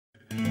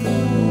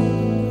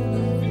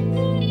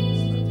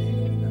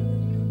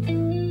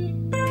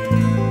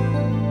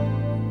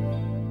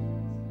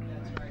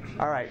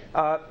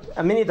right.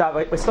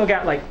 Aminadab, we still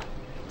got like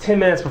 10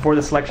 minutes before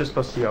this lecture is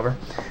supposed to be over.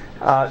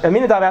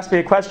 Aminadab asked me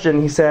a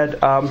question. He said,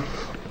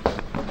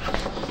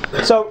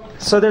 so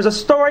there's a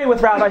story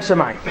with Rabbi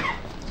Shammai.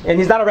 And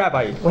he's not a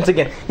rabbi. Once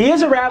again, he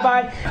is a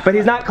rabbi, but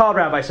he's not called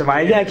Rabbi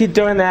Shammai. Yeah, I keep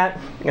doing that.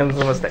 It's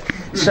a mistake.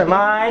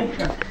 Shammai.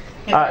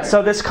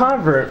 So this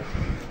convert,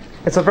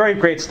 it's a very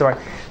great story.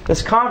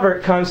 This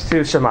convert comes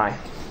to Shammai,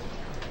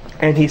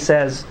 and he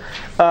says,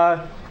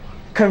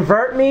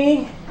 convert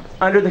me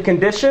under the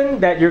condition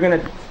that you're going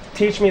to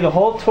teach me the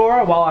whole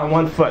Torah while on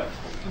one foot.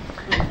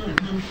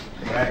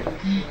 Right.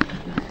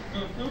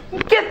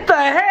 Get the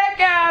heck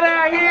out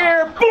of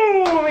here!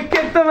 Boom! He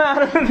kicked him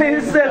out of it.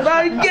 He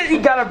says, he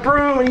got a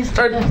broom, and he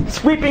started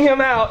sweeping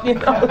him out. You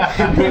know?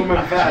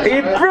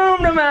 He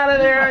broomed him out of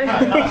there.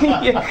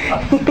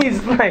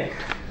 He's like,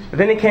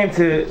 then he came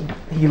to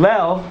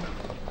Hillel,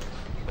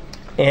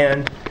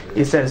 and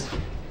he says,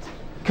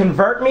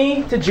 convert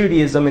me to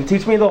Judaism and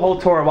teach me the whole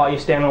Torah while you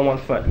stand on one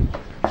foot.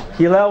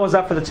 Hillel was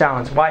up for the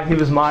challenge. Why? He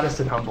was modest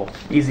and humble,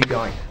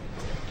 easygoing.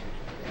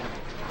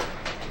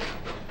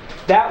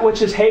 That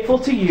which is hateful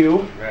to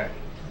you,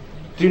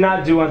 do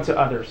not do unto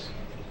others.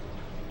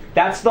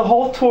 That's the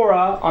whole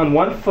Torah on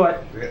one foot.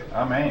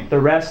 Amen. The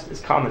rest is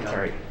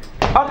commentary.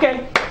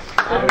 Okay.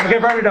 I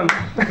converted him.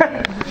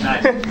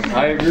 Nice.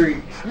 I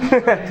agree.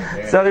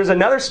 So there's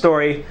another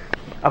story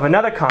of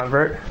another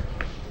convert.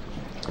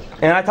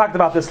 And I talked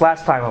about this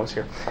last time I was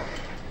here.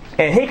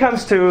 And he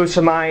comes to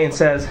Shammai and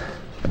says,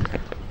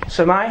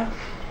 Shammai,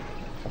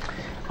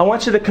 I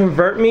want you to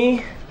convert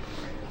me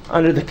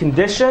under the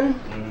condition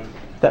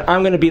that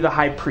I'm going to be the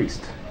high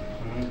priest.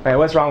 Right,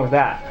 what's wrong with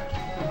that?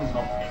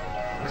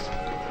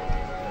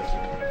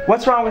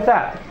 What's wrong with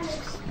that?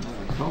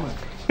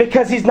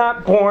 Because he's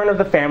not born of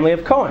the family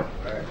of Cohen.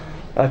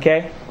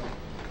 Okay?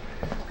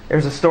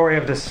 There's a story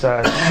of this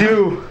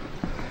Jew,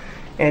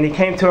 and he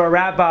came to a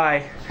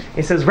rabbi.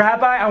 He says,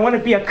 Rabbi, I want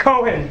to be a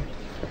Cohen.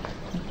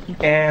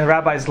 And the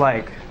rabbi's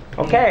like,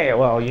 okay,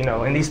 well,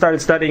 and he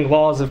started studying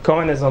laws of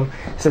Cohenism.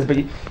 He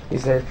says, he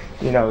said,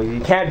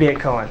 you can't be a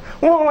Cohen.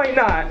 Well, why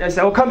not? I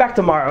said, well, come back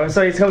tomorrow. And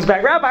so he comes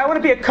back, Rabbi, I want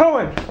to be a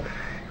Cohen.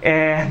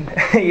 And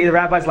the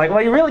rabbi's like,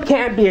 well, you really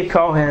can't be a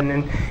Cohen.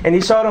 And he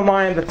showed him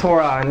why in the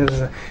Torah. And he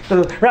says,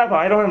 Rabbi,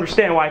 I don't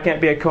understand why I can't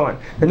be a Cohen.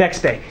 The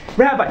next day,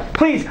 Rabbi,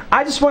 please,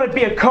 I just want to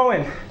be a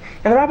Cohen.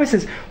 And the rabbi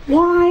says,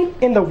 why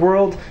in the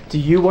world do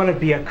you want to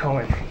be a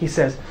Cohen? He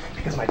says,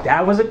 because my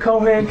dad was a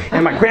Cohen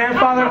and my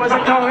grandfather was a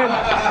Cohen.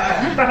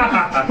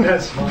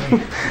 That's funny.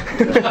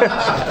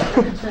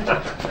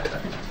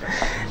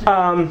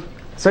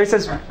 So he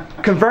says,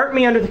 convert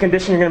me under the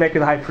condition you're going to make me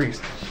the high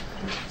priest.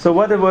 So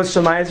what was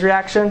Shammai's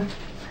reaction?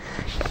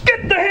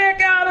 Get the heck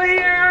out of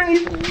here!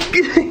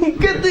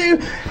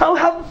 And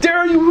how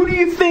dare you? Who do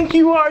you think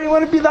you are? You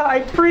want to be the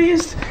high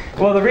priest?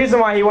 Well, the reason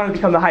why he wanted to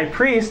become the high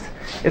priest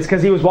is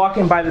because he was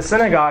walking by the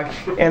synagogue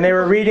and they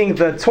were reading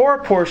the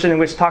Torah portion in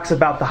which talks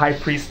about the high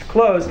priest's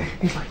clothes.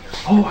 He's like,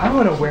 oh, I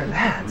want to wear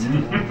that.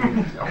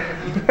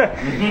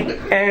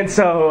 And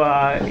so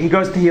he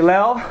goes to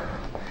Hillel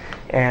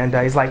and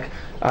he's like,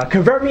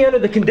 convert me under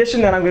the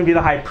condition that I'm going to be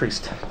the high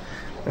priest.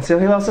 And so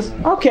Hillel says,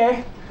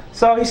 okay.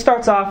 So he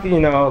starts off,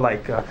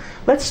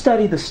 let's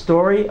study the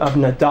story of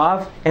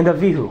Nadav and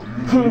Avihu,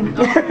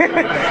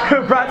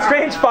 who brought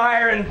strange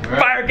fire, and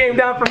fire came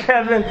down from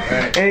heaven,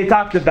 and he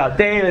talked about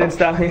David and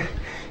stuff.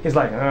 He's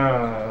like,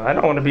 I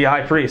don't want to be a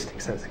high priest. He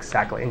says,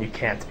 exactly, and you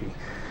can't be.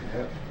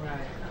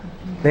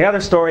 The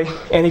other story,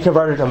 and he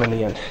converted him in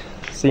the end.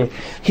 See,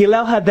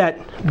 Hillel had that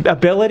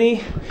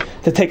ability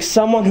to take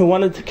someone who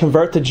wanted to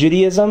convert to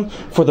Judaism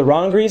for the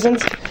wrong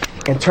reasons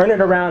and turn it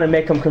around and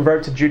make him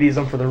convert to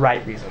Judaism for the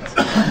right reasons.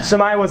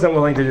 Shammai wasn't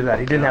willing to do that.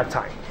 He didn't have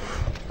time.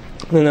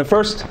 And the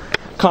first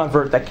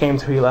convert that came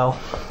to Hillel,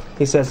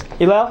 he says,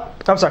 he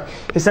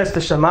says to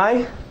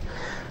Shammai,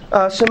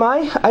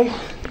 Shammai,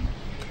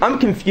 I'm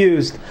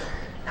confused.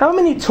 How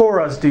many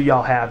Torahs do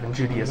y'all have in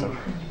Judaism?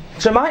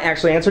 Shammai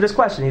actually answered his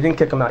question. He didn't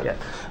kick him out yet.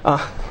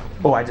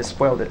 I just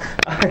spoiled it.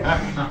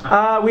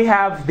 We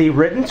have the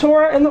written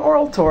Torah and the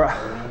oral Torah.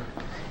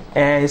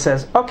 And he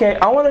says, okay,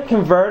 I want to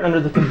convert under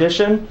the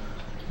condition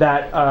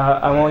that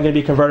I'm only going to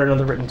be converted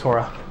under the written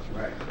Torah.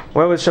 Right.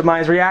 What was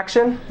Shammai's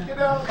reaction? Get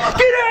out!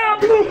 Get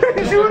out!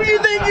 Who do you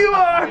think you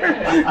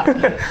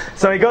are?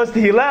 So he goes to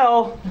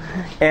Hillel,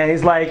 and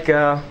he's like,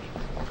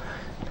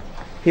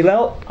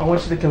 Hillel, I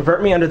want you to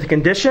convert me under the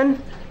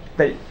condition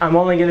that I'm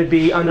only going to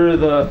be under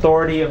the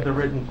authority of the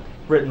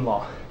written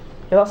law.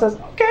 Hillel says,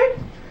 okay,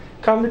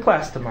 come to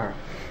class tomorrow.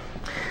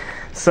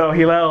 So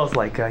Hillel's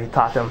like, he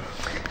taught them,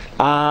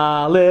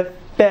 Aleph,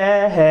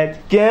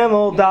 Bet,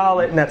 Gimel,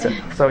 Dalet, and that's it.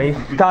 So he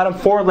taught him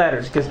 4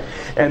 letters, because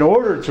in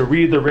order to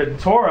read the written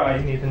Torah,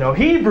 you need to know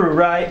Hebrew,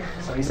 right?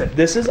 So he said,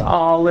 this is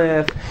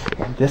Aleph,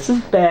 and this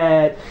is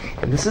Bet,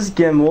 and this is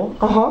Gimel.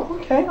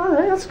 Okay, all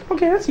right,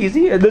 that's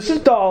easy. And this is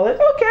Dalet.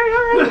 Okay,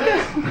 all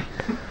right.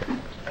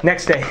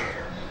 Next day.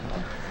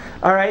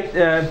 All right,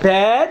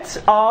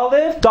 Bet,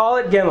 Aleph,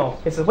 Dalet,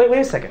 Gimel. He says, wait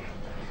a second.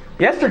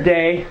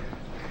 Yesterday,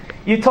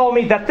 you told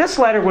me that this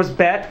letter was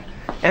Bet,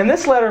 and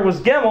this letter was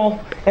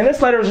Gimel, and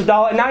this letter was a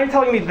Dalet, and now you're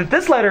telling me that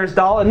this letter is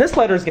Dalet, and this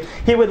letter is Gimel.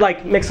 He would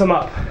like mix them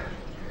up.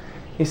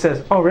 He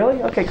says, oh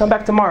really? Okay, come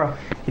back tomorrow.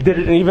 He did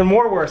it even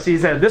more worse. He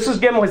said, this was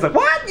Gimel. He's like,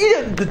 what?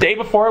 Yeah, the day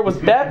before it was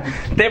Bet.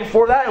 The day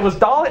before that it was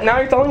Dalet. Now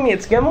you're telling me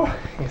it's Gimel?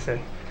 He said,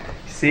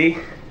 see,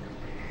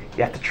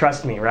 you have to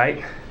trust me, right?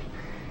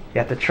 You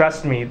have to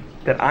trust me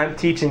that I'm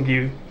teaching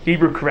you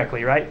Hebrew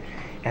correctly, right?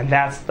 And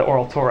that's the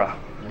oral Torah.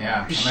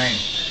 Yeah, amen.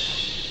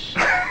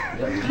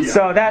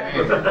 So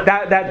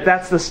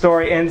that's the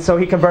story. And so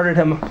he converted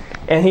him,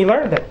 and he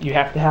learned that you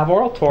have to have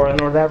oral Torah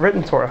in order to have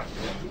written Torah.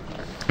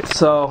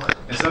 So,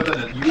 and something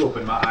that you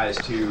opened my eyes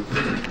to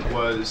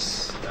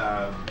was,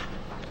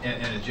 in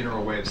a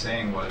general way of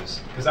saying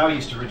was, because I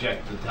used to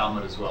reject the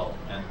Talmud as well,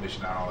 and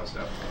Mishnah and all that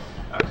stuff,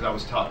 because I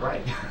was taught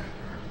right.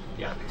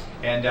 Yeah.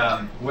 And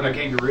what I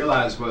came to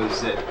realize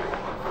was that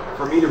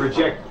for me to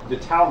reject the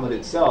Talmud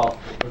itself,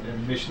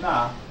 and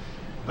Mishnah,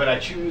 but I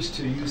choose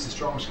to use the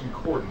Strong's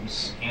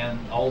Concordance and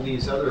all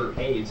these other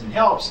aids and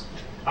helps,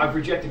 I've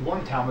rejected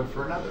one Talmud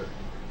for another.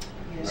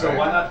 So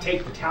why not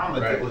take the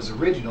Talmud that was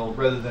original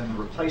rather than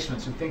the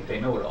replacements who think they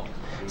know it all?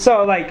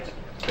 So like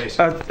a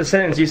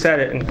sentence, you said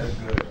it, and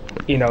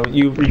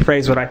you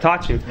rephrase what I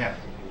taught you. Yeah.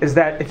 Is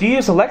that if you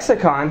use a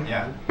lexicon,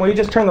 well, you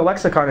just turn the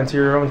lexicon into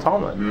your own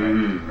Talmud.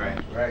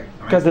 Right.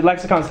 Because the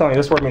lexicon's telling you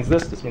this word means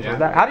this means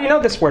that. How do you know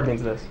this word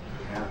means this?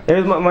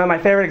 Here's one of my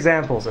favorite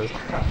examples.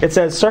 It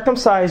says,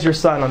 circumcise your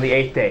son on the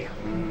 8th day.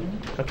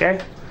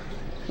 Okay?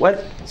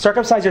 What?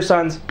 Circumcise your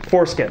son's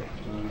foreskin.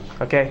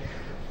 Okay?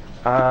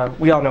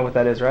 We all know what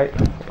that is, right?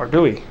 Or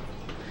do we?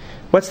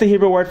 What's the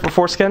Hebrew word for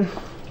foreskin?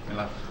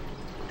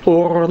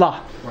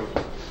 Orla.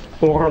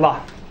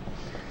 Orla.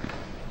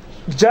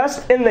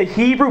 Just in the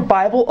Hebrew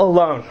Bible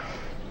alone,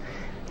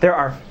 there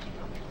are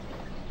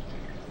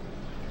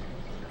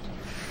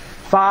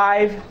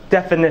 5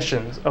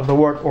 definitions of the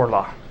word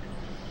orla.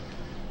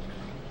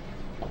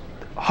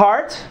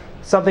 Heart,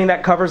 something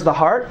that covers the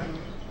heart.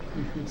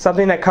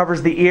 Something that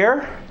covers the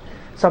ear.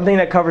 Something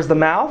that covers the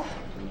mouth.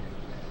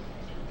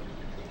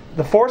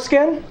 The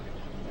foreskin,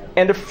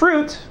 and a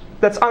fruit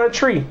that's on a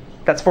tree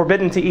that's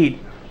forbidden to eat.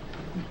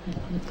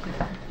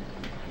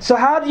 So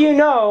how do you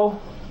know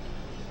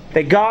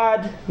that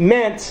God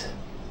meant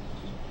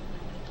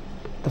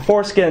the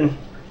foreskin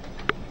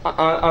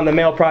on the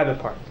male private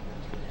part?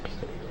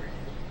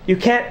 You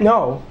can't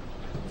know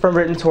from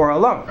written Torah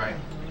alone. Right.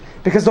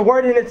 Because the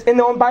word in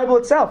the own Bible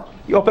itself,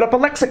 you open up a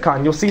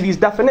lexicon, you'll see these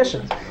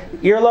definitions.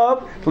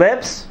 Earlobe,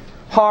 lips,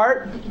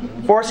 heart,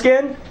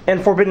 foreskin,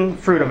 and forbidden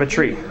fruit of a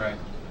tree. Right.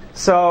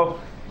 So,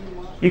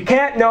 you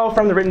can't know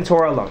from the written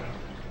Torah alone.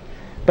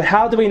 But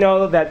how do we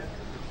know that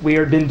we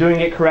have been doing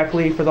it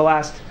correctly for the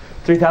last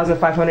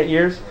 3,500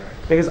 years?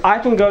 Because I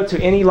can go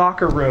to any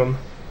locker room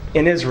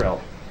in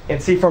Israel and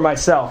see for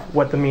myself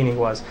what the meaning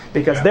was.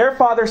 Because their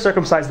father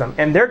circumcised them,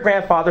 and their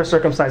grandfather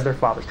circumcised their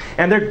fathers,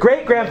 and their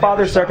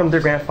great-grandfather circumcised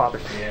their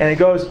grandfathers. And it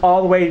goes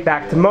all the way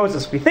back to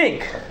Moses, we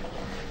think.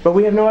 But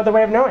we have no other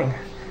way of knowing.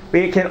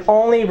 We can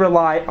only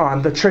rely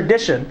on the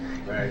tradition.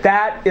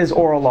 That is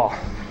oral law.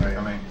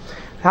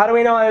 How do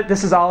we know that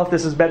this is Aleph,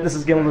 this is Bet, this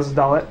is Gimel, this is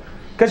Dalet?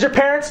 Because your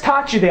parents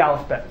taught you the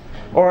alphabet.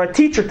 Or a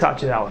teacher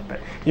taught you the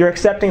alphabet. You're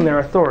accepting their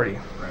authority.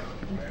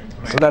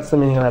 So that's the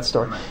meaning of that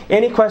story.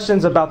 Any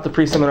questions about the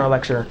pre-seminar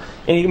lecture?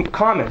 Any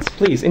comments?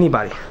 Please,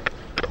 anybody.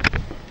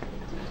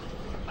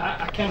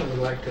 I kind of would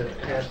like to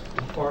ask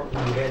the part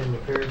where you had in the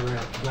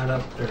paragraph, it's not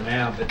up there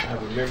now, but I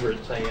remember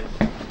it saying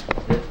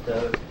that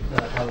the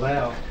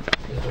Hillel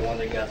is the one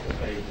that got the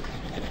faith.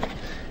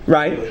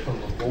 Right. From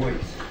the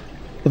voice.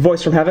 The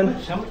voice from heaven?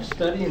 How much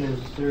studying is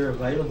there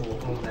available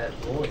on that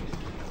voice?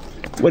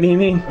 What do you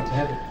mean? From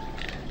heaven.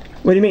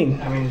 What do you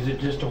mean? I mean, is it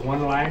just a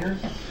one-liner?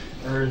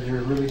 Or is there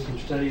really some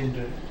studying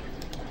to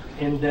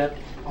in-depth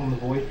on the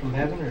voice from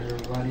heaven? Or is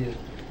everybody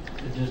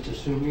just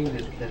assuming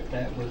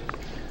that was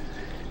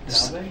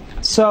Yahweh?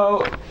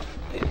 So,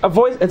 a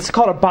voice, it's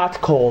called a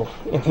bat kol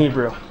in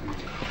Hebrew.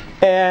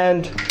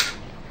 And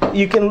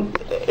you can,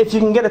 if you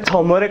can get a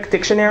Talmudic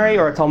dictionary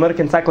or a Talmudic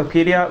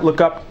encyclopedia,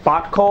 look up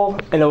bat kol,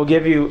 and it will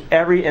give you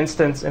every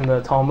instance in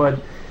the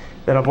Talmud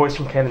that a voice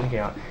from heaven came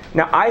out.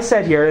 Now, I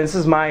said here, and this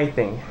is my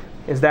thing,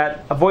 is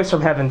that a voice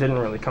from heaven didn't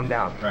really come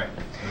down. Right.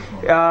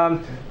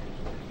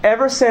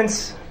 Ever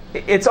since,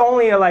 it's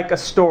only like a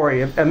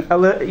story,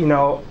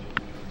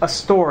 a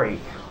story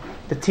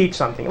to teach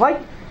something,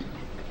 like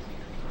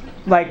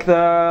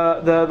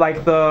the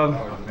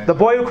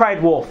boy who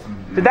cried wolf.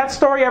 Did that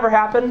story ever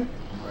happen?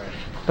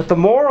 But the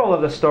moral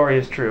of the story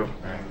is true.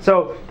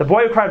 So the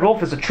boy who cried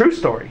wolf is a true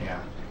story.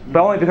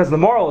 But only because the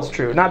moral is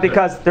true, not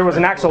because there was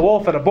an actual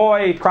wolf and a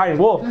boy crying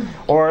wolf,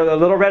 or the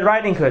Little Red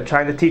Riding Hood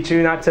trying to teach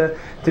you not to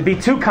be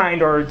too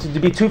kind or to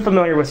be too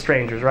familiar with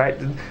strangers, right?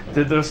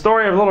 Did the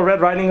story of Little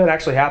Red Riding Hood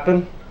actually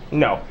happen?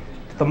 No.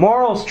 The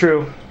moral is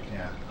true.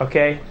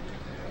 Okay?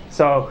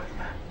 So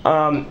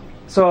a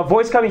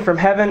voice coming from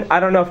heaven,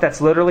 I don't know if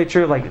that's literally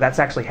true, like that's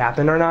actually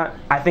happened or not.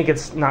 I think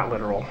it's not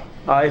literal.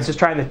 It's just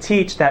trying to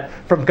teach that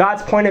from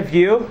God's point of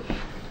view,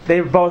 They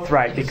were both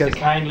right It's because the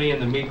kindly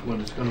and the meek one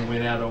that's going to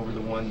win out over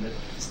the one that.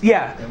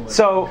 yeah.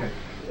 So Okay.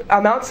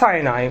 on Mount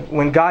Sinai,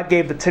 when God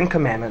gave the 10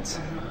 Commandments,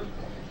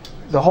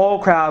 the whole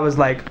crowd was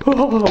like,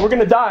 "Oh, we're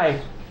gonna die,"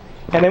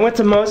 and they went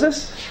to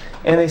Moses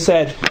and they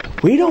said,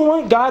 "We don't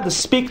want God to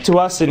speak to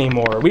us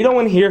anymore. We don't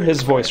want to hear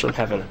His voice from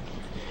heaven.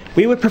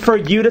 We would prefer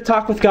you to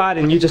talk with God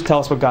and you just tell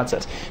us what God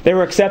says." They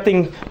were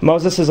accepting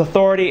Moses'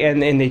 authority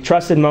and they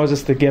trusted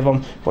Moses to give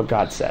them what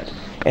God said.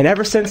 And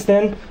ever since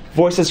then,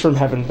 voices from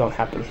heaven don't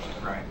happen,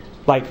 Right.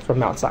 like from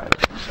Mount Sinai. I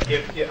don't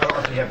know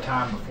if you have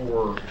time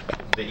before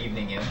the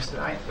evening ends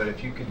tonight, but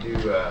if you could do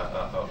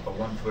a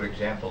 1-foot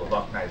example of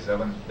Aknai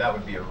Zevin, that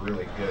would be a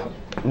really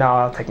good. No,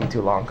 it'll take me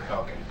too long.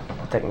 Okay.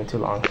 It'll take me too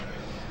long.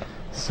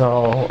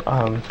 So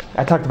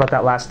I talked about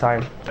that last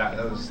time. That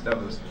was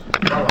probably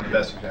one of the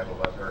best examples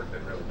I've heard that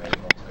really made it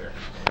more clear.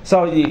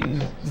 So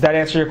does that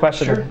answer your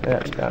question? Sure.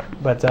 Yeah.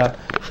 But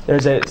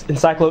there's an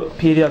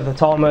encyclopedia of the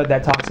Talmud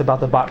that talks about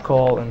the bat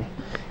kol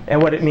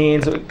and what it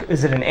means.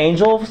 Is it an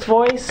angel's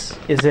voice?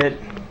 Is it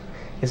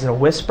a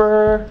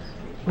whisper?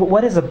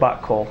 What is a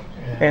bat kol?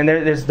 Yeah. And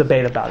there's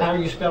debate about How it.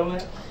 do you spell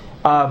that?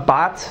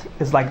 Bat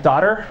is like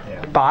daughter,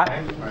 Yeah. bat,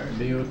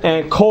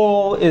 and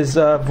kol is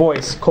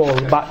voice, kol,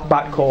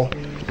 bat kol.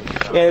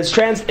 And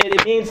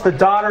it means the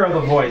daughter of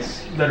a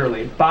voice,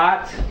 literally.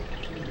 Bat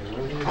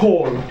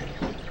kol.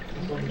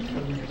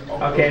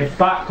 Okay,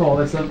 bat kol.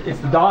 It's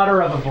the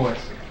daughter of a voice,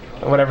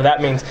 whatever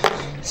that means.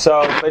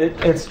 So, but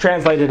it's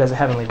translated as a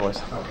heavenly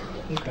voice.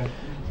 Okay.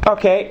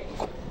 Okay.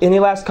 Any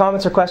last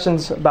comments or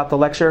questions about the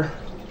lecture?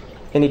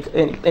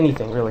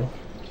 Anything really?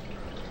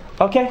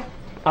 Okay.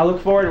 I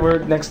look forward. We're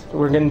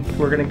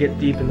gonna get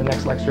deep in the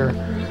next lecture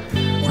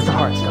with the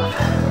hard stuff.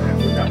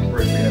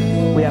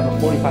 We have a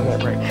 45-minute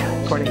break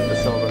according to the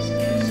syllabus.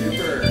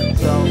 Super.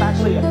 So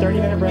actually a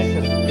 30-minute break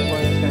because we're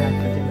just gonna have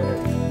a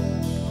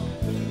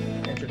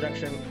 15-minute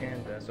introduction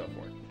and so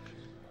forth.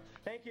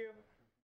 Thank you.